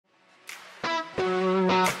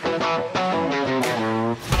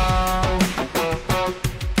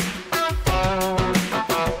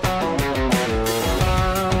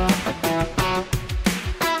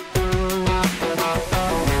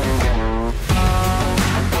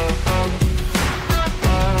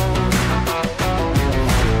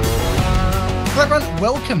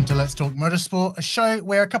Welcome to Let's Talk Motorsport, a show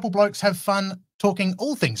where a couple blokes have fun talking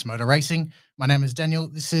all things motor racing. My name is Daniel.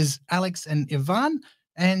 This is Alex and Ivan,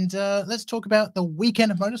 and let's talk about the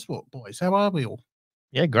weekend of motorsport, boys. How are we all?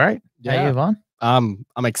 Yeah, great. Yeah, how are you, Ivan?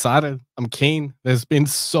 I'm excited. I'm keen. There's been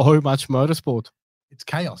so much motorsport. It's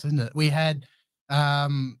chaos, isn't it? We had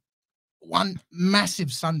one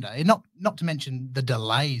massive Sunday, not to mention the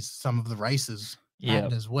delays some of the races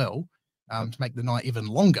had as well, to make the night even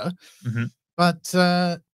longer. Mm-hmm.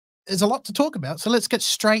 But there's a lot to talk about, so let's get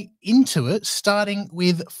straight into it, starting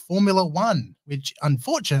with Formula One, which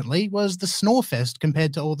unfortunately was the snore fest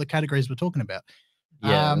compared to all the categories we're talking about.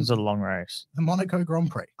 Yeah, it was a long race. The Monaco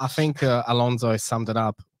Grand Prix. I think Alonso summed it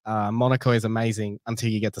up. Monaco is amazing until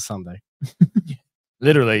you get to Sunday.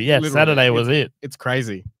 Literally, yeah. Literally, Saturday was it. It's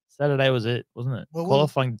crazy. Saturday was it, wasn't it? Well,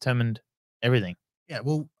 qualifying determined everything. Yeah,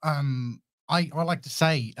 well, I like to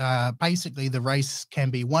say, basically the race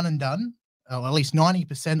can be one and done. Or at least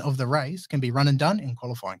 90% of the race can be run and done in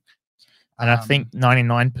qualifying. And I think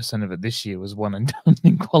 99% of it this year was one and done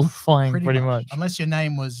in qualifying, pretty much. Unless your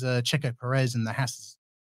name was Checo Perez and the Hasses.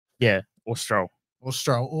 Yeah, or Stroll. Or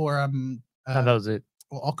Stroll, or no, that was it.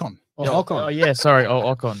 Or Ocon. Oh, yeah, sorry.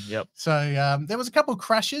 Oh, Ocon, yep. So there was a couple of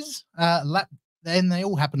crashes, then they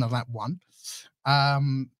all happened on lap one.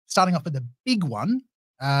 Starting off with the big one,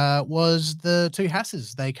 was the two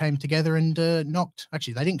Hasses. They came together and knocked.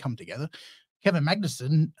 Actually, they didn't come together. Kevin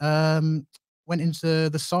Magnussen went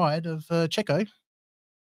into the side of Checo.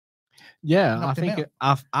 Yeah,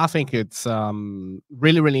 I think it's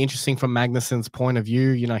really, really interesting from Magnussen's point of view.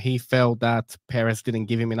 You know, he felt that Perez didn't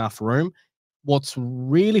give him enough room. What's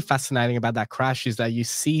really fascinating about that crash is that you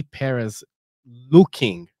see Perez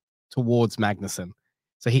looking towards Magnussen.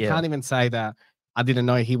 So he can't even say that I didn't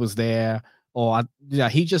know he was there, or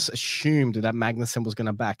he just assumed that Magnussen was going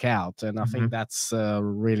to back out. And I think that's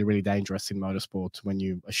really, really dangerous in motorsport when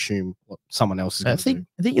you assume what someone else is going to do.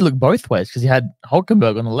 I think you look both ways, because you had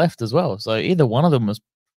Hulkenberg on the left as well. So either one of them was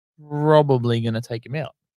probably going to take him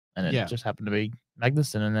out. And it just happened to be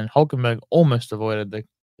Magnussen. And then Hulkenberg almost avoided the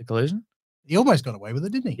collision. He almost got away with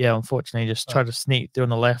it, didn't he? Yeah, unfortunately, he just tried to sneak through on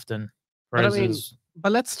the left. And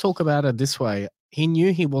but let's talk about it this way. He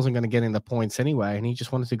knew he wasn't going to get in the points anyway, and he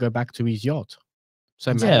just wanted to go back to his yacht.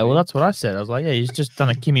 So yeah, well, that's what I said. I was like, yeah, he's just done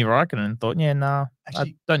a Kimi Raikkonen and thought, yeah, nah,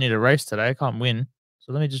 I don't need a race today. I can't win.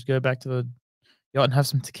 So let me just go back to the yacht and have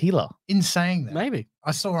some tequila. In saying that, maybe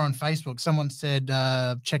I saw on Facebook, someone said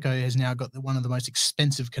Checo has now got one of the most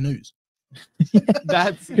expensive canoes.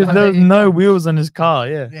 That's because there's no wheels on his car.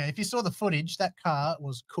 Yeah. Yeah. If you saw the footage, that car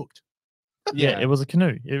was cooked. Yeah, it was a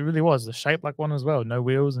canoe. It really was. The shape like one as well. No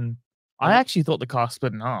wheels. And I actually thought the car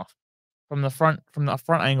split in half from the front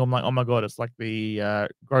angle. I'm like, oh my God, it's like the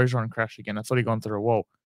Grosjean crash again. I thought he'd gone through a wall.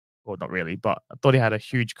 Well, not really, but I thought he had a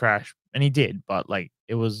huge crash, and he did, but like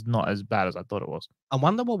it was not as bad as I thought it was. I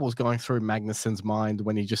wonder what was going through Magnussen's mind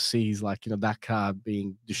when he just sees, like, you know, that car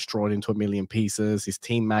being destroyed into a million pieces, his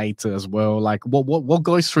teammates as well. Like, what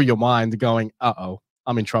goes through your mind going, uh-oh,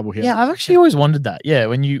 I'm in trouble here? Yeah, I've actually always wondered that. Yeah,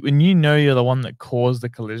 when you know you're the one that caused the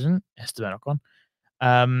collision, Esteban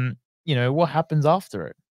Ocon, you know, what happens after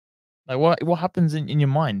it? Like, what happens in your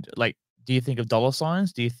mind? Like, do you think of dollar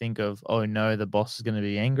signs? Do you think of, oh no, the boss is going to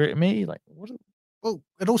be angry at me? Like, what? Well,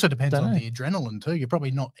 it also depends on the adrenaline too. You're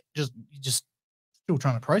probably not you're just still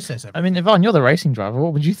trying to process it. I mean, Ivan, you're the racing driver.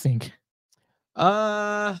 What would you think? If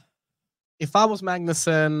I was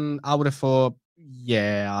Magnussen, I would have thought,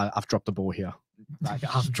 yeah, I've dropped the ball here. Like,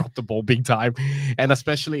 I've dropped the ball big time. And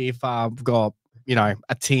especially if I've got, you know,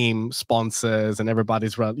 a team, sponsors, and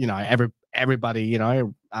everybody's, you know, everybody, you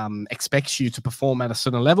know, expects you to perform at a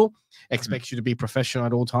certain level, expects you to be professional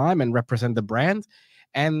at all time and represent the brand.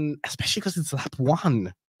 And especially because it's lap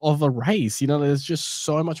one of a race, you know, there's just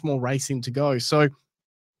so much more racing to go. So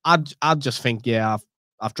I'd just think, yeah,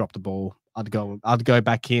 I've dropped the ball. I'd go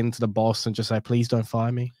back into the boss and just say, please don't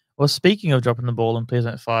fire me. Well, speaking of dropping the ball and please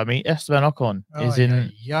don't fire me, Esteban Ocon is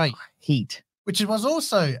in heat. Which was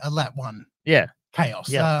also a lap one. Yeah. Chaos.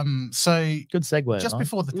 Yeah. So good segue. Just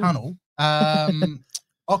before the tunnel,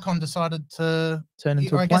 Ocon decided to turn into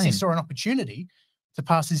a plane. I guess he saw an opportunity to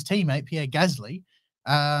pass his teammate, Pierre Gasly,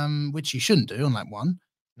 which you shouldn't do on lap one,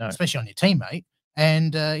 especially on your teammate.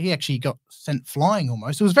 And he actually got sent flying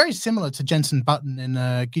almost. It was very similar to Jenson Button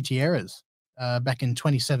and Gutierrez back in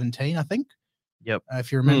 2017, I think. Yep.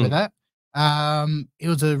 If you remember that. It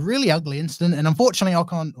was a really ugly incident, and unfortunately,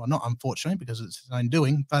 Ocon, well, not unfortunately because it's his own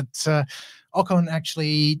doing, but Ocon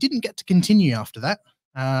actually didn't get to continue after that.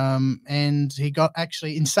 And he got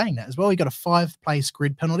actually, in saying that as well, he got a 5-place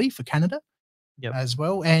grid penalty for Canada as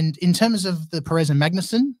well. And in terms of the Perez and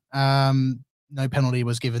Magnussen, no penalty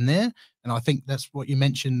was given there. And I think that's what you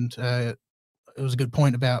mentioned. It was a good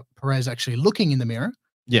point about Perez actually looking in the mirror.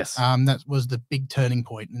 Yes. That was the big turning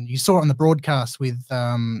point. And you saw it on the broadcast with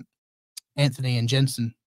Anthony and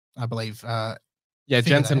Jensen, I believe. Yeah,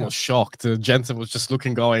 Jensen was shocked. Jensen was just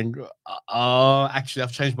looking, going, "Oh, actually,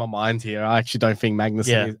 I've changed my mind here. I actually don't think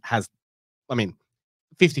Magnussen has, I mean,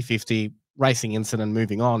 50-50 racing incident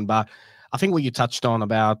moving on." But I think what you touched on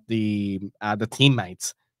about the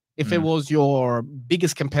teammates, if it was your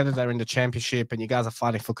biggest competitor in the championship and you guys are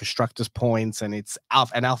fighting for constructors' points and it's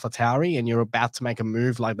an AlphaTauri and you're about to make a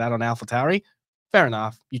move like that on AlphaTauri, fair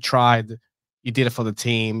enough. You tried. You did it for the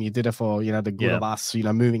team. You did it for, you know, the good of us, you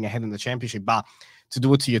know, moving ahead in the championship. But to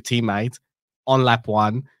do it to your teammate on lap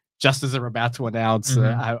 1, just as they're about to announce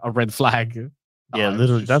a red flag. Yeah,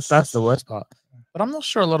 literally. That's the worst part. But I'm not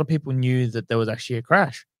sure a lot of people knew that there was actually a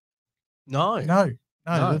crash. No,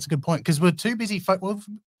 that's a good point, because we're too busy. Well,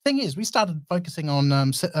 thing is, we started focusing on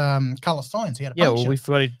Carlos Sainz. He had a puncture. Well, we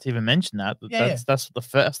forgot to even mention that. That's the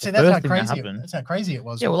first. See, that's how thing crazy that happened. That's how crazy it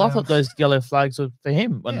was. Yeah, well, I thought those yellow flags were for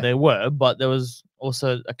him when they were, but there was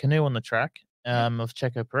also a Canoe on the track of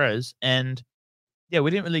Checo Perez, and we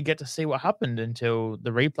didn't really get to see what happened until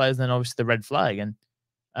the replays, and then obviously the red flag. And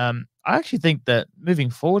I actually think that moving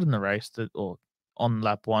forward in the race, or on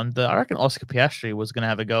lap 1, I reckon Oscar Piastri was going to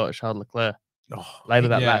have a go at Charles Leclerc later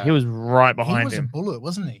that lap. He was right behind him. He was a bullet,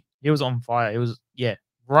 wasn't he? He was on fire. He was,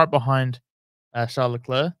 right behind Charles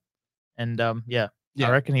Leclerc. And, I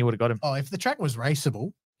reckon he would have got him. Oh, if the track was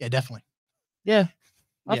raceable, yeah, definitely. Yeah.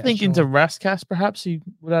 I think into Rascas, perhaps he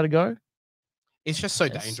would have to go. It's just so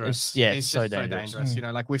dangerous. It's so dangerous. You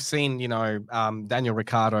know, like we've seen, you know, Daniel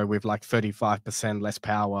Ricciardo with like 35% less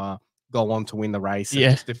power go on to win the race and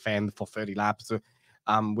just defend for 30 laps.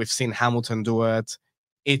 We've seen Hamilton do it.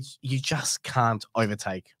 You just can't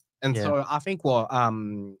overtake. And so I think what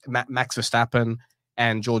Max Verstappen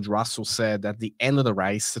and George Russell said at the end of the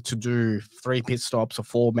race, to do 3 pit stops or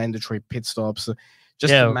 4 mandatory pit stops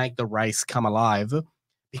just to make the race come alive,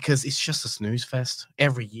 because it's just a snooze fest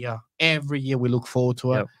every year. Every year we look forward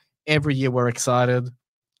to it. Every year we're excited,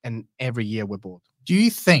 and every year we're bored. Do you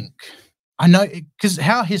think, I know, because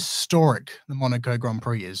how historic the Monaco Grand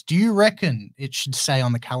Prix is, do you reckon it should stay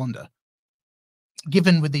on the calendar,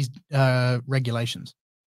 given with these regulations?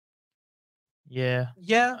 Yeah,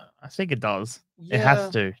 I think it does. Yeah. It has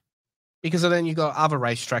to, because then you got other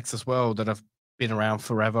racetracks as well that have been around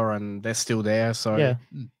forever and they're still there. So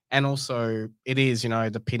and also it is, you know,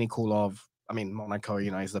 the pinnacle of, I mean, Monaco,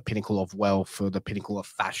 you know, is the pinnacle of wealth, or the pinnacle of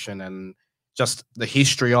fashion, and just the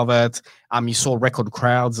history of it. You saw record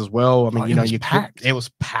crowds as well. I mean, you know, it was packed. It was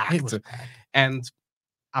packed. And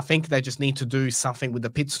I think they just need to do something with the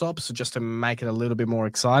pit stops just to make it a little bit more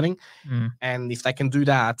exciting. And if they can do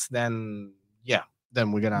that, then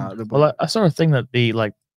then we're gonna. Well, I saw a thing that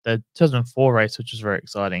the 2004 race, which was very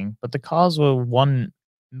exciting, but the cars were 1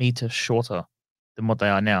 meter shorter than what they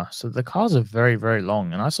are now. So the cars are very, very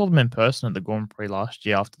long. And I saw them in person at the Grand Prix last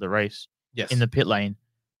year after the race. In the pit lane.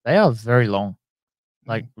 They are very long,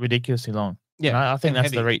 like ridiculously long. Yeah, and I think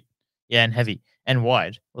that's heavy. And heavy and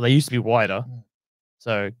wide. Well, they used to be wider.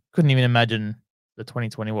 So couldn't even imagine the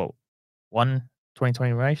 2020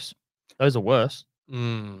 race. Those are worse.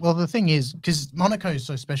 Well, the thing is, because Monaco is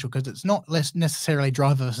so special, because it's not less necessarily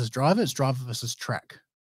driver versus driver, it's driver versus track.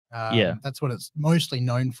 That's what it's mostly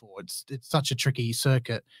known for. It's such a tricky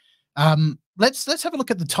circuit. Let's have a look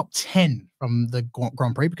at the top 10 from the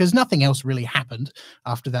Grand Prix, because nothing else really happened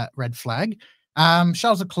after that red flag.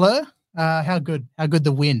 Charles Leclerc, how good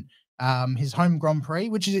the win. His home Grand Prix,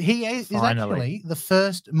 which is actually the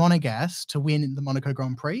first Monegasque to win in the Monaco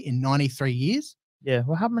Grand Prix in 93 years. Yeah,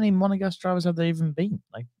 well, how many Monegasque drivers have there even been?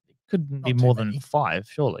 Like, it couldn't be more than 5,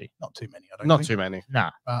 surely. Not too many, I don't think. Not too many.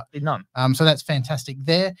 Nah, none. So that's fantastic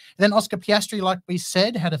there. And then Oscar Piastri, like we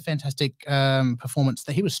said, had a fantastic performance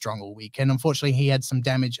there. He was strong all weekend. Unfortunately, he had some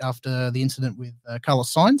damage after the incident with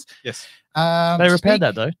Carlos Sainz. Yes. They repaired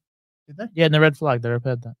that, though. Did they? Yeah, in the red flag, they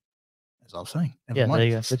repaired that. As I was saying. There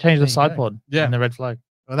you go. They changed the side pod in the red flag.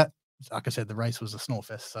 Well, that, like I said, the race was a snore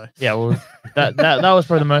fest. So yeah, well, that was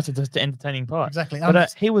probably the most entertaining part. Exactly.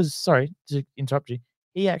 But he was, sorry to interrupt you.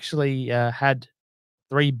 He actually had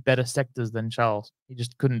 3 better sectors than Charles. He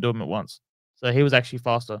just couldn't do them at once. So he was actually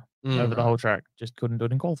faster over the right. whole track. Just couldn't do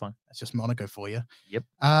it in qualifying. That's just Monaco for you. Yep.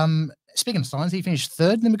 Speaking of signs, he finished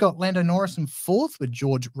third. Then we got Lando Norris in fourth with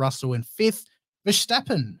George Russell in fifth.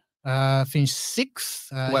 Verstappen finished sixth.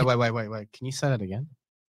 Wait. Can you say that again?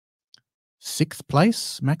 Sixth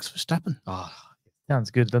place, Max Verstappen. Oh, Sounds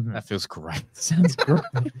good, doesn't it? that feels great. Sounds good.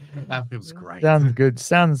 That feels great. Sounds good.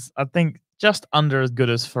 Sounds, I think, just under as good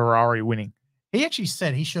as Ferrari winning. He actually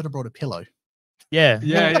said he should have brought a pillow. Yeah.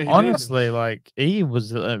 Yeah, he Honestly, like, he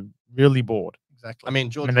was really bored. Exactly. I mean,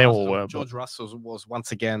 George they all Russell, were, but- George Russell was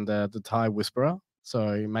once again the tire whisperer.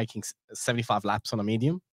 So making 75 laps on a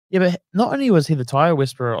medium. Yeah, but not only was he the tire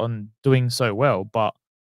whisperer on doing so well, but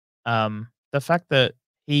the fact that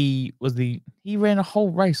he ran a whole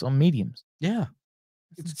race on mediums. Yeah.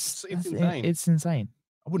 It's insane. It's insane.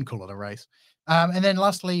 I wouldn't call it a race. And then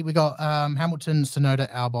lastly, we got Hamilton,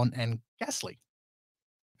 Tsunoda, Albon, and Gasly.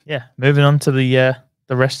 Yeah, moving on to the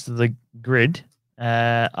rest of the grid.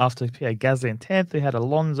 After Gasly in 10th, we had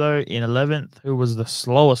Alonso in 11th, who was the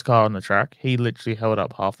slowest car on the track. He literally held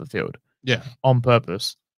up half the field. Yeah. On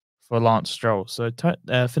purpose for Lance Stroll. So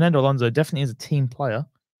Fernando Alonso definitely is a team player,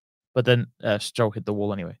 but then Stroll hit the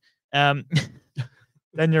wall anyway.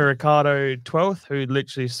 Then you're Ricciardo 12th, who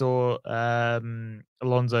literally saw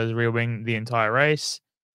Alonso's rear wing the entire race.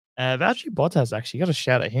 Valtteri Bottas, actually, got a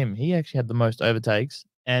shout at him. He actually had the most overtakes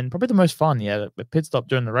and probably the most fun. He had a pit stop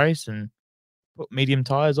during the race and put medium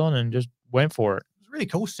tires on and just went for it. It was really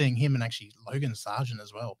cool seeing him and actually Logan Sargent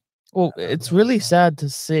as well. Well, it's really sad to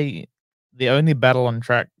see the only battle on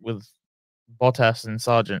track with Bottas and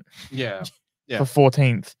Sargent Yeah. for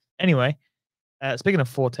 14th. Anyway, speaking of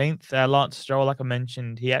 14th, Lance Stroll, like I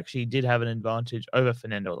mentioned, he actually did have an advantage over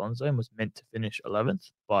Fernando Alonso and was meant to finish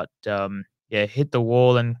 11th, but hit the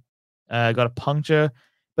wall and got a puncture.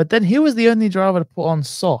 But then he was the only driver to put on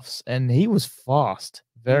softs, and he was fast,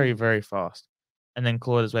 very, very fast. And then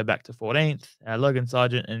clawed his way back to 14th. Logan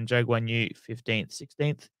Sargent and Zhou Guanyu 15th,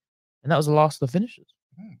 16th. And that was the last of the finishers.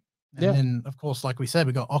 And then, of course, like we said,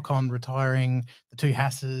 we got Ocon retiring, the two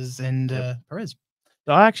Hasses, and Perez.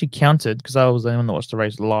 So I actually counted, because I was the only one that watched the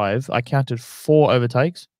race live, I counted 4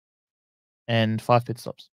 overtakes and 5 pit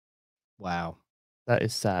stops. Wow. That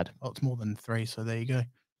is sad. Well, it's more than 3, so there you go.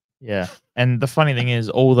 Yeah. And the funny thing is,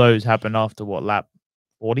 all those happened after what, lap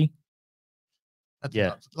 40? That's Yeah.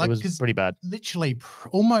 nuts. It was pretty bad. Literally,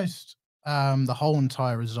 almost the whole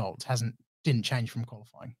entire result didn't change from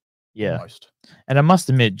qualifying. Yeah. Almost. And I must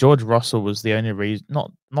admit, George Russell was the only reason,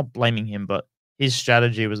 not blaming him, but his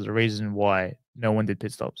strategy was the reason why no one did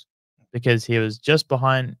pit stops, because he was just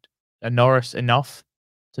behind Norris enough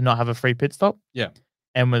to not have a free pit stop. Yeah.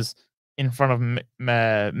 And was in front of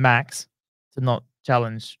Max to not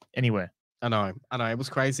challenge anywhere. I know. It was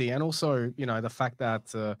crazy. And also, the fact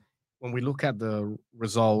that when we look at the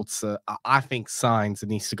results, I think Sainz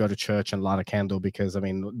needs to go to church and light a candle, because, I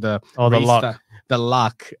mean, the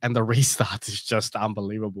luck and the restart is just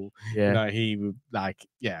unbelievable. Yeah. He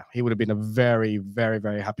would have been a very, very,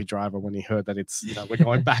 very happy driver when he heard that it's, we're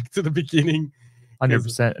going back to the beginning.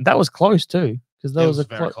 100%. That was close too, because there was a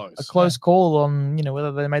very close call on,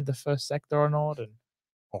 whether they made the first sector or not.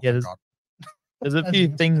 And there's a few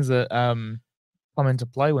things that come into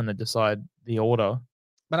play when they decide the order.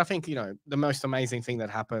 But I think, the most amazing thing that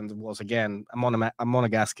happened was, again, a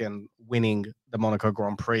Monegascan winning the Monaco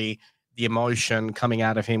Grand Prix, the emotion coming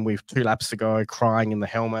out of him with 2 laps to go, crying in the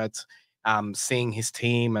helmet, seeing his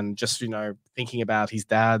team and just, thinking about his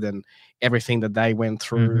dad and everything that they went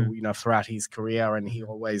through, throughout his career. And he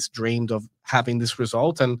always dreamed of having this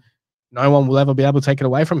result, and no one will ever be able to take it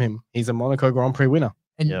away from him. He's a Monaco Grand Prix winner.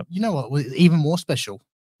 And you know what was even more special?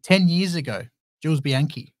 10 years ago, Jules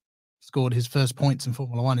Bianchi scored his first points in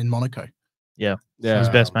Formula 1 in Monaco. Yeah. His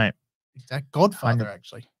best mate. Exact Godfather,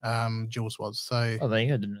 actually. Jules was. So Oh, there you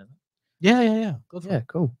go. Didn't know that. Yeah. Yeah,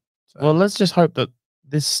 cool. So, Well, let's just hope that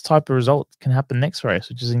this type of result can happen next race,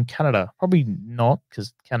 which is in Canada. Probably not,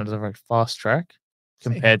 because Canada's a very fast track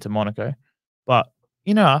compared to Monaco. But,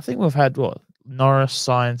 I think we've had, Norris,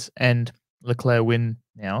 Sainz, and Leclerc win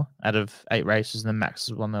now out of 8 races, and then Max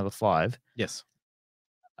has won the other 5. Yes.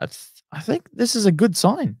 I think this is a good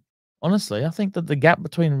sign. Honestly, I think that the gap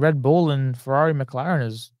between Red Bull and Ferrari McLaren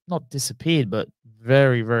has not disappeared, but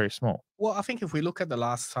very, very small. Well, I think if we look at the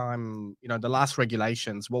last time, the last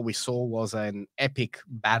regulations, what we saw was an epic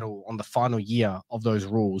battle on the final year of those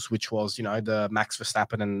rules, which was, the Max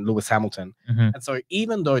Verstappen and Lewis Hamilton. And so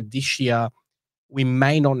even though this year we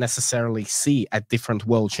may not necessarily see a different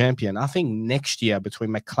world champion, I think next year between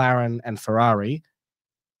McLaren and Ferrari,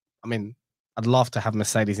 I mean, I'd love to have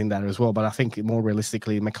Mercedes in there as well, but I think more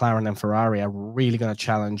realistically, McLaren and Ferrari are really going to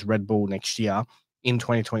challenge Red Bull next year in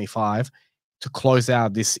 2025 to close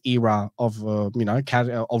out this era of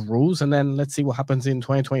of rules, and then let's see what happens in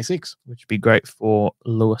 2026, which would be great for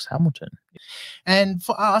Lewis Hamilton. And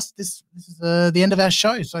for us, this is the end of our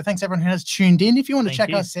show. So thanks everyone who has tuned in. If you want to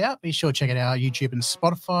check us out, be sure to check out our YouTube and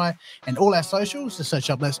Spotify and all our socials. To search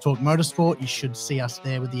up Let's Talk Motorsport. You should see us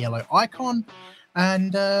there with the yellow icon.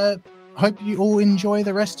 And hope you all enjoy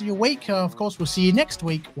the rest of your week. Of course, we'll see you next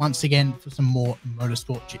week once again for some more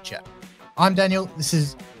motorsport chit chat. I'm Daniel. This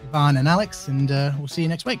is Ivan and Alex, and we'll see you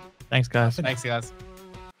next week. Thanks, guys. Thanks, guys.